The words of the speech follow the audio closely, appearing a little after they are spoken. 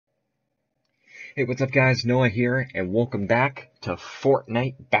Hey, what's up guys? Noah here, and welcome back to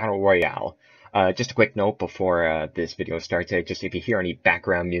Fortnite Battle Royale. Just a quick note before this video starts, just if you hear any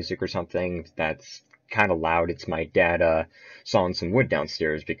background music or something that's kind of loud, it's my dad sawing some wood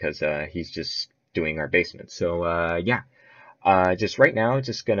downstairs because he's just doing our basement. So yeah, just right now,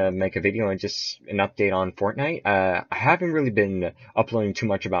 just gonna make a video and just an update on Fortnite. I haven't really been uploading too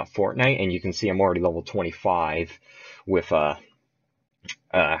much about Fortnite, and you can see I'm already level 25 with uh,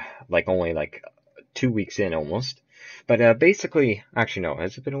 like only like 2 weeks in almost. But basically, actually no,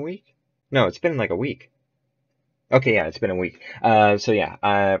 has it been a week? No, it's been like a week. Okay, yeah, it's been a week. So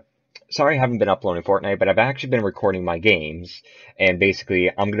yeah, sorry I haven't been uploading Fortnite, but I've actually been recording my games, and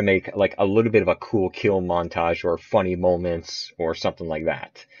basically I'm gonna make like a little bit of a cool kill montage or funny moments or something like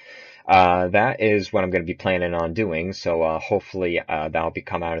that. That is what I'm going to be planning on doing, so hopefully that'll be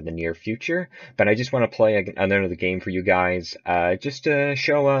come out in the near future. But I just want to play another game for you guys, just to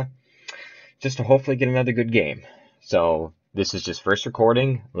show, just to hopefully get another good game. So this is just first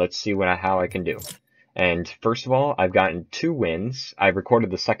recording. Let's see how I can do. And first of all, I've gotten 2 wins. I've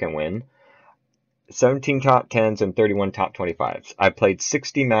recorded the second win. 17 top 10s and 31 top 25s. I've played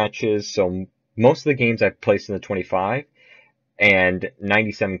 60 matches, so most of the games I've placed in the 25 and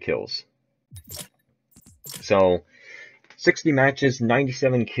 97 kills. So 60 matches,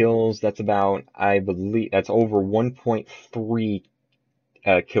 97 kills. That's about, I believe, that's over 1.3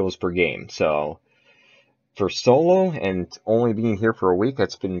 kills per game. So for solo and only being here for a week,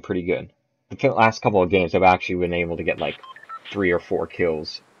 that's been pretty good. The last couple of games, I've actually been able to get like 3 or 4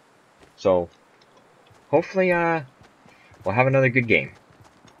 kills. So hopefully, we'll have another good game.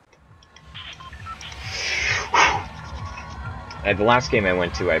 The last game I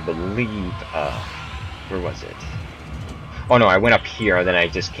went to, I believe, where was it? Oh no, I went up here, and then I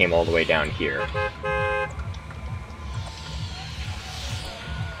just came all the way down here.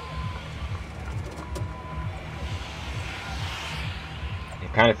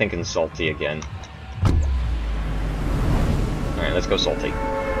 I'm kind of thinking Salty again. Alright, let's go Salty.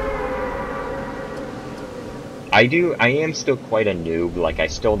 I am still quite a noob, like I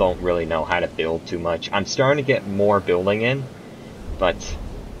still don't really know how to build too much. I'm starting to get more building in, but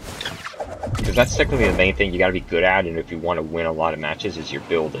because that's technically the main thing you gotta be good at, and if you want to win a lot of matches, is your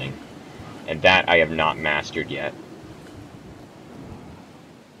building. And that I have not mastered yet.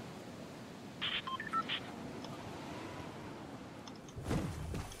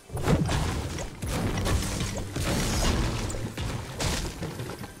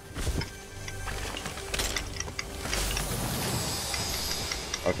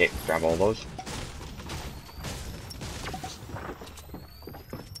 Okay, grab all those.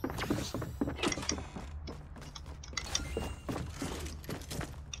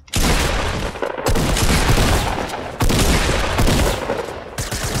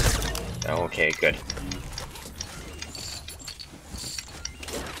 Okay, good.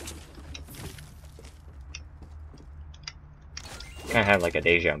 Kind of had like a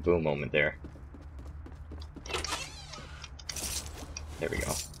deja vu moment there. There we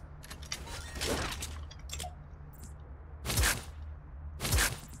go.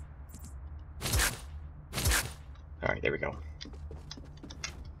 Alright, there we go.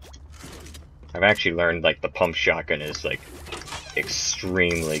 I've actually learned like the pump shotgun is like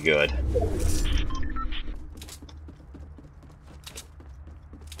extremely good.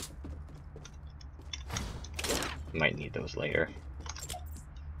 Might need those later.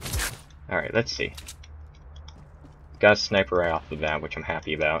 Alright, let's see. Got a sniper right off the bat, which I'm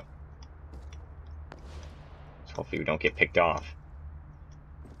happy about. So hopefully we don't get picked off.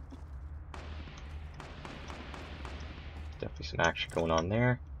 Definitely some action going on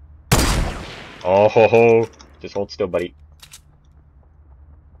there. Oh ho ho! Just hold still, buddy.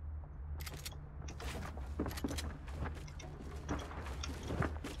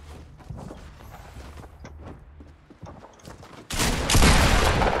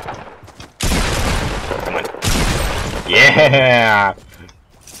 Come on. Yeah!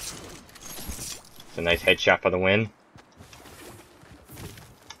 It's a nice headshot for the win.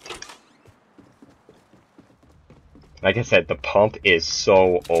 Like I said, the pump is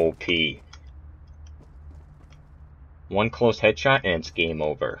so OP. One close headshot and it's game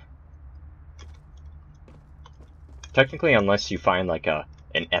over. Technically, unless you find like an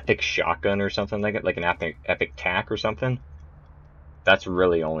epic shotgun or something like it, like an epic tac or something, that's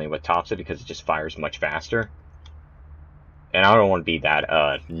really only what tops it because it just fires much faster. And I don't want to be that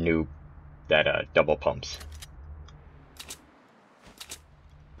noob that double pumps.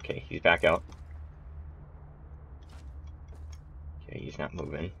 Okay, he's back out. Okay, he's not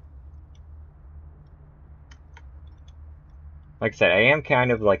moving. Like I said, I am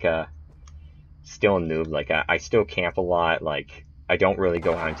kind of like a Still a noob. Like, I still camp a lot. Like, I don't really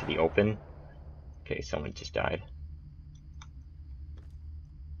go out into the open. Okay, someone just died.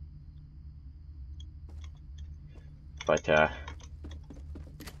 But, I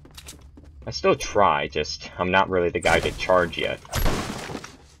still try, just I'm not really the guy to charge yet.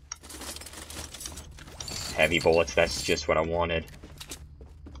 Heavy bullets, that's just what I wanted.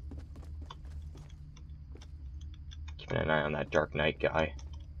 Keeping an eye on that Dark Knight guy.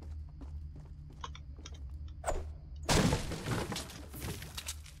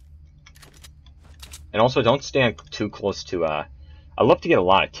 And also, don't stand too close to, I love to get a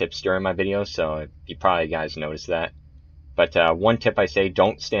lot of tips during my videos, so you probably guys noticed that. But one tip I say,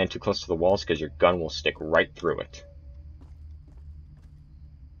 don't stand too close to the walls because your gun will stick right through it.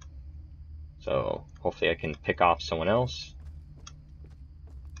 So, hopefully I can pick off someone else.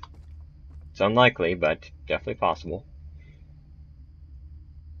 It's unlikely, but definitely possible.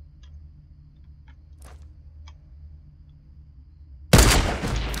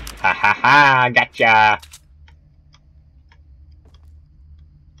 Ha ha ha, gotcha!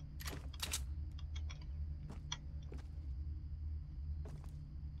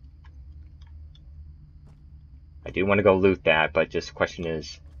 I do want to go loot that, but just the question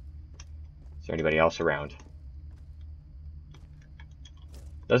is there anybody else around?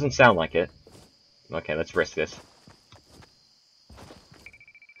 Doesn't sound like it. Okay, let's risk this.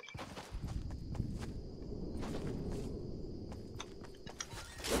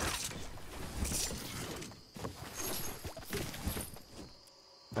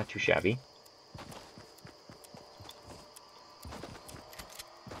 Not too shabby.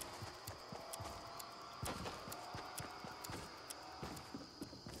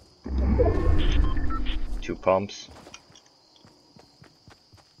 Two pumps.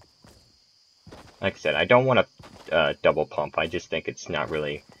 Like I said, I don't want to double pump. I just think it's not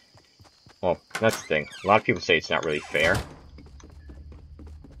really... Well, that's the thing. A lot of people say it's not really fair.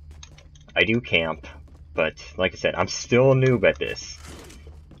 I do camp, but like I said, I'm still a noob at this.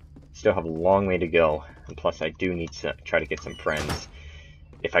 Still have a long way to go. And plus, I do need to try to get some friends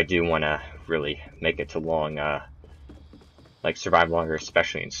if I do want to really make it to long, like survive longer,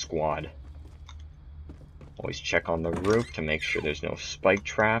 especially in squad. Always check on the roof to make sure there's no spike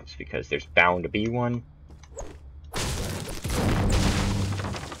traps, because there's bound to be one. There's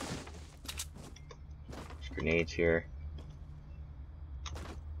grenades here.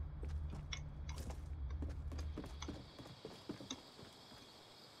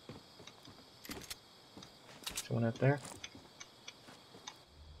 Someone up there?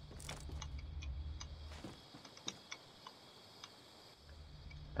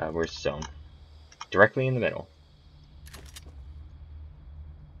 Where's some? Directly in the middle.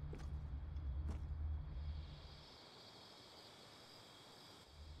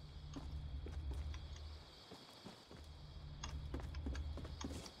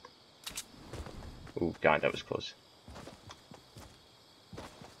 Ooh, God, that was close.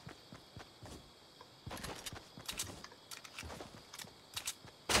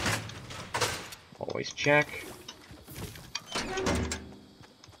 Always check.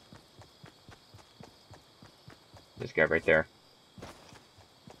 This guy right there.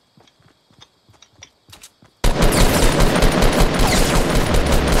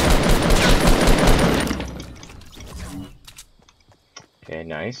 Okay,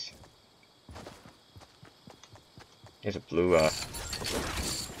 nice. There's a blue,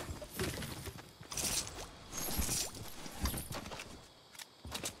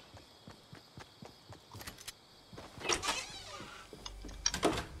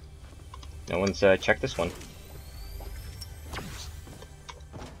 No one's, checked this one.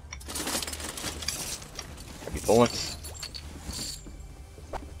 Heavy bullets.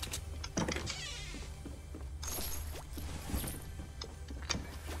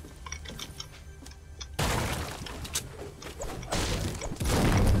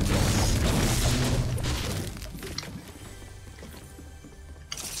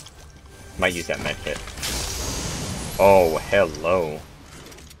 Might use that med kit. Oh, hello.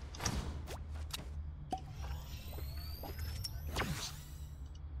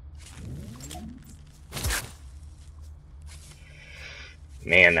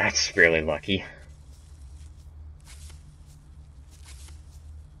 Man, that's really lucky.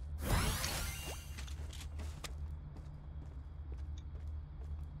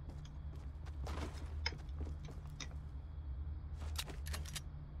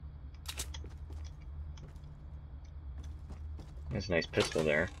 There's a nice pistol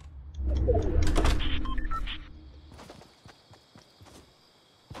there.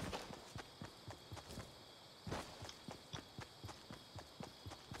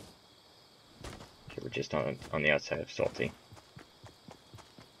 just on the outside of Salty.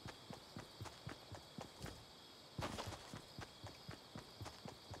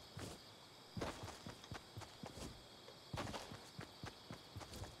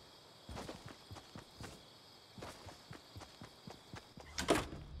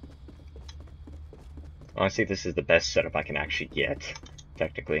 Honestly, this is the best setup I can actually get,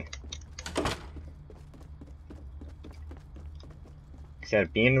 technically. Instead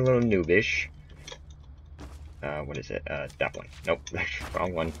of being a little noobish. What is it? That one. Nope,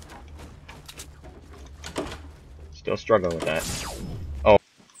 wrong one. Still struggling with that. Oh.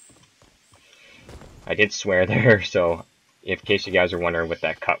 I did swear there, so in case you guys are wondering what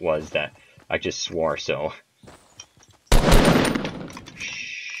that cut was, that I just swore, so.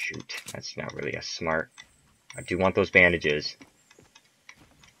 Shoot, that's not really as smart. I do want those bandages.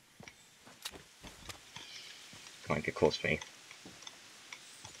 Come on, get close to me.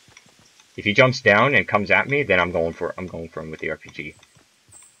 If he jumps down and comes at me, then I'm going for him with the RPG.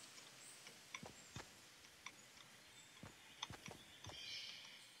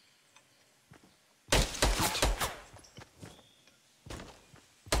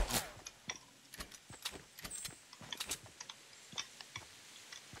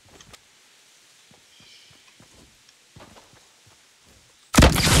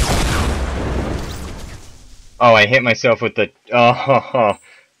 Oh, I hit myself with the... Oh,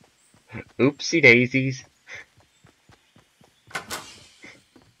 oopsie daisies.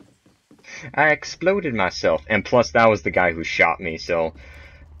 I exploded myself. And plus, that was the guy who shot me, so...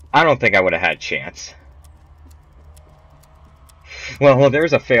 I don't think I would have had a chance. Well,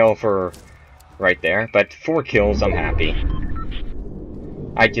 there's a fail for... right there. But 4 kills, I'm happy.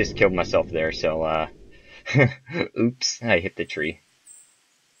 I just killed myself there, so, oops, I hit the tree.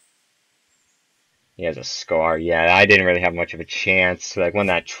 He has a scar. Yeah, I didn't really have much of a chance. Like, when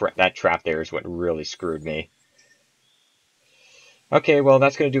that trap there is what really screwed me. Okay, well,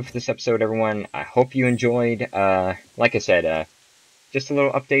 that's going to do for this episode, everyone. I hope you enjoyed. Like I said, just a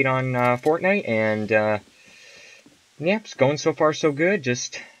little update on Fortnite, and yeah, it's going so far so good.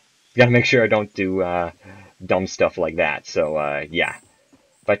 Just got to make sure I don't do dumb stuff like that. So, yeah.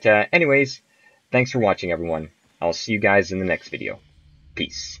 But anyways, thanks for watching, everyone. I'll see you guys in the next video.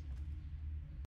 Peace.